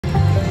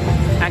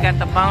I got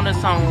the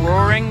bonus on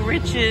Roaring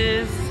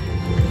Riches.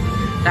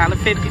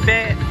 $1.50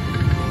 bet.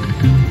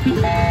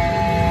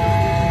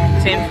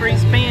 10 free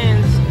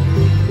spins.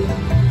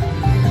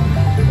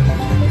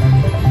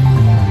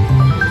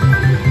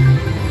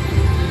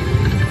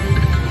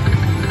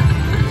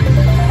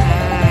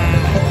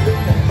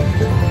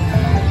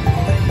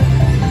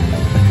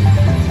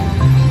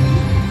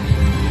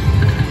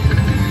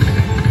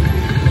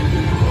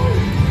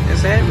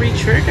 Is that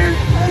re-trigger?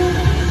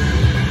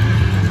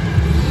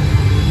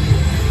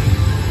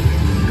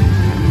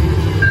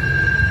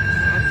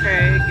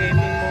 Okay, it gave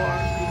me more.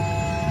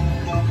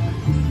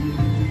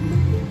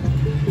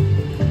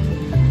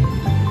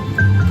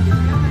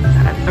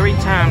 Got a 3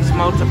 times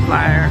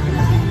multiplier.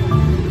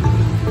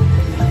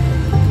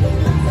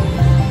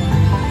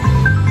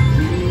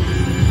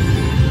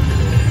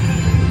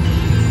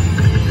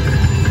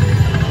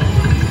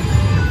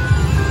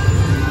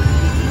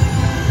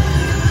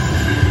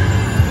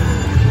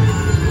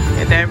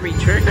 Did that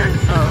re-trigger?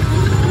 Oh.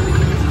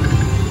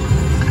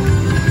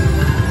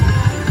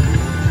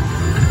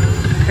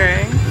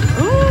 Okay.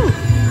 Ooh.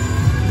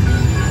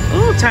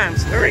 Ooh,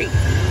 times 3.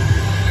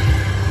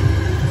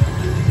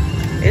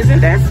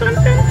 Isn't that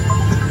something?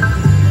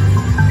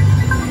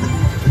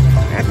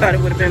 I thought it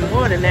would have been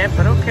more than that,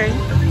 but okay.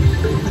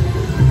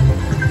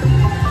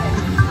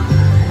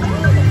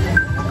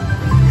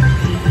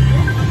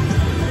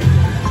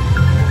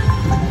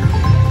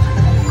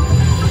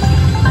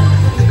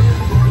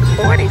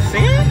 $0.40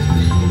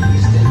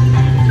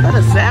 for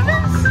the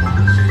 7s?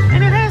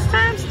 And it has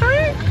times 3?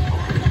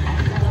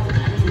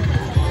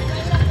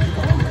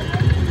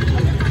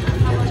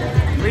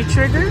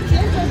 Re-trigger?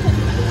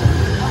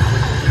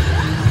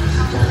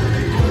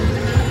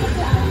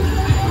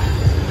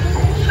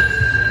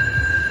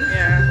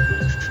 Yeah.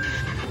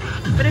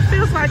 But it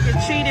feels like it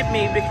cheated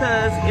me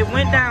because it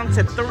went down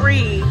to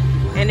 3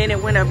 and then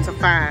it went up to 5.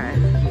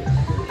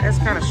 That's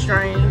kind of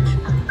strange.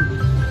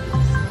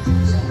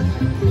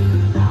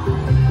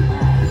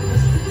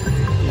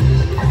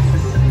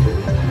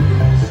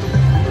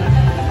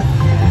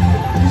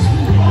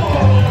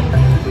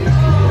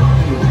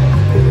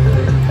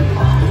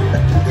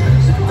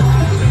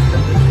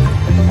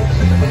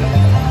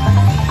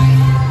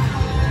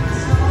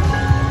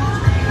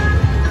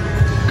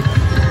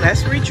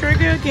 Let's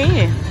re-trigger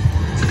again.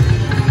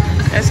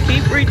 Let's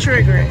keep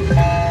re-triggering.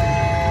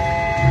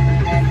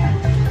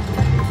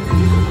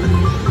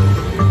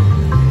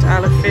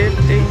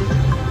 $1.50.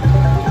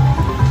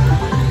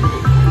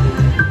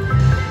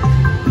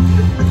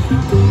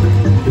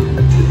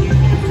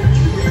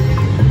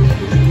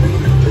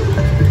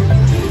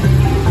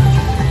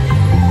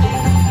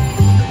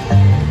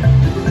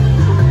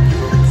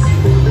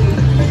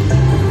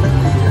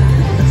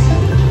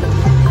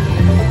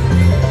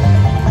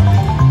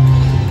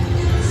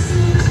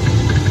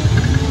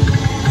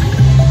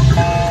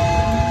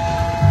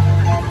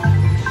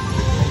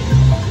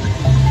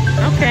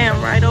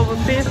 Right over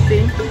 50.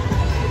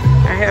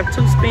 I have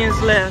 2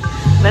 spins left.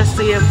 Let's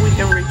see if we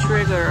can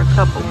re-trigger a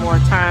couple more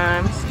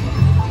times.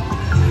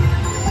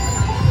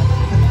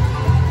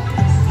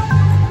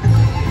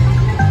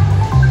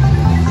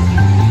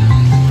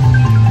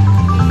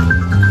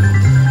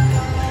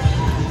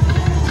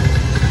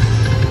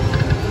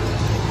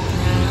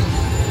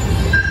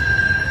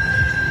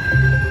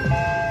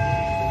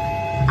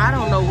 I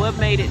don't know what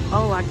made it.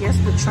 Oh, I guess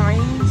the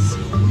trains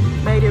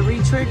made it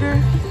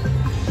re-trigger.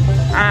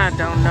 I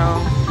don't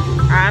know.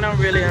 I don't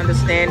really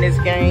understand this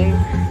game.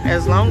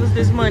 As long as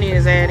this money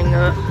is adding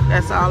up,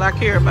 that's all I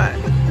care about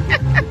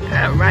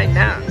right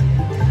now.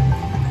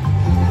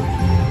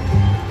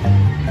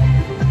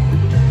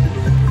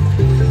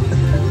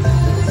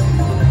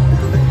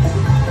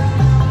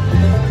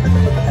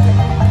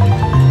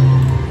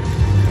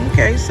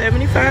 Okay,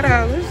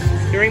 $75.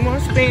 3 more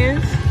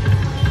spins.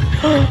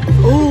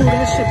 Ooh,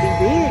 that should be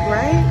big,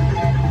 right?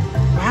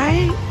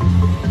 Right?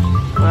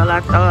 Well, I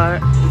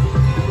thought.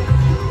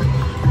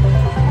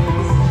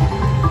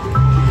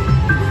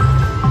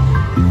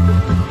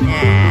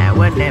 Nah,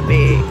 wasn't that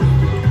big.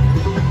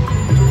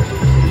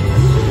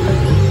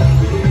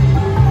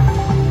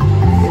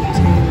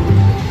 15,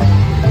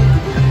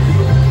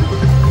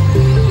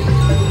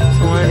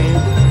 $20,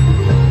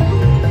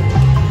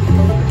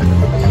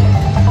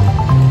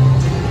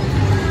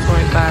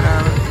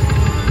 $25.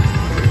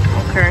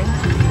 Okay.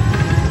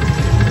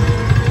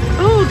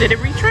 Ooh, did it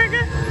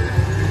re-trigger?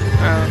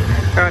 Oh, I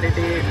thought it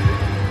did.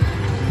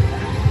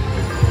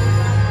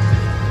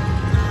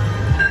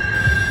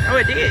 Oh,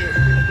 it did.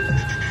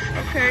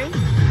 Okay.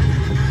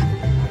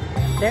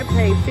 That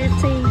paid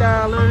 $15.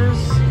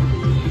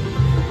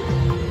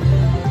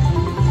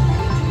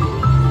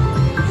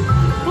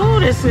 Oh,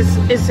 this is,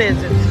 it says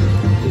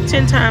it's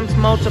 10 times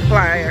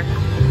multiplier.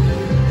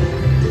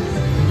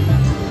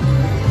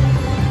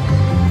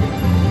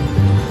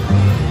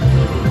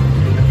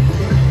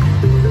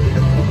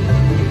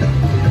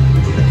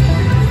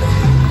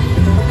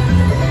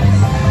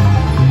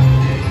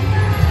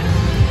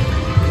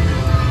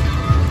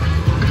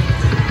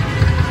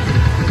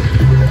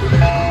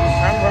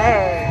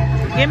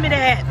 Give me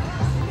that.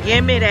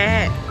 Give me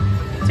that.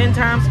 10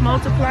 times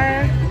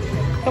multiplier.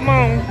 Come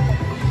on.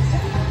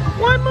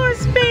 One more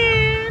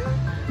spin.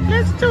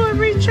 Let's do a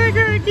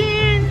re-trigger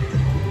again.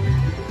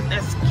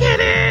 Let's get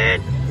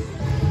it.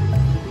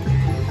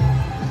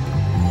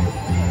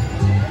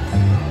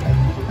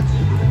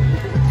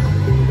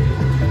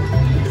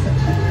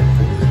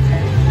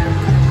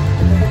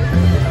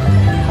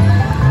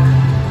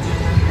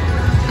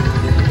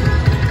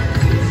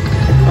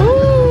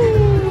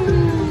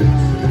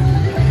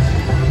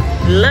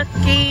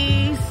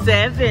 Lucky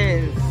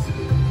sevens.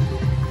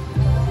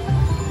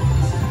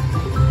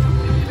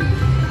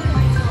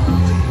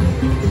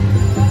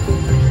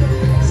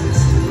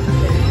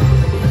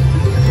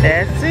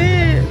 That's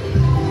it.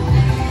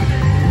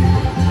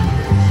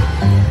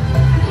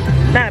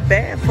 Not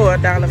bad for a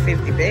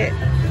 $1.50 bet.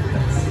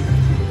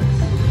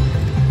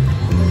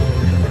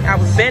 I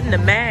was betting the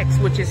max,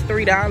 which is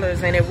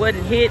 $3, and it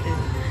wasn't hitting.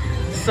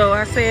 So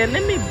I said,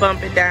 let me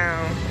bump it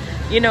down.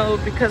 You know,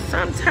 because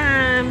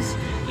sometimes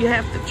you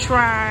have to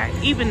try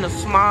even the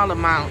small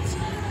amounts,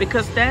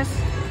 because that's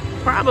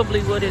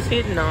probably what it's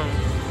hitting on.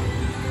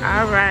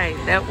 All right,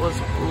 that was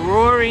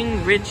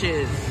Roaring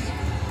Riches.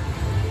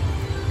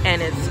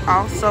 And it's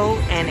also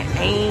an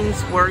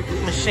Ainsworth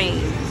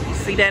machine. You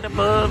see that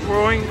above,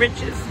 Roaring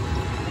Riches?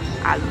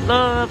 I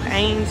love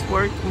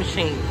Ainsworth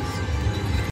machines.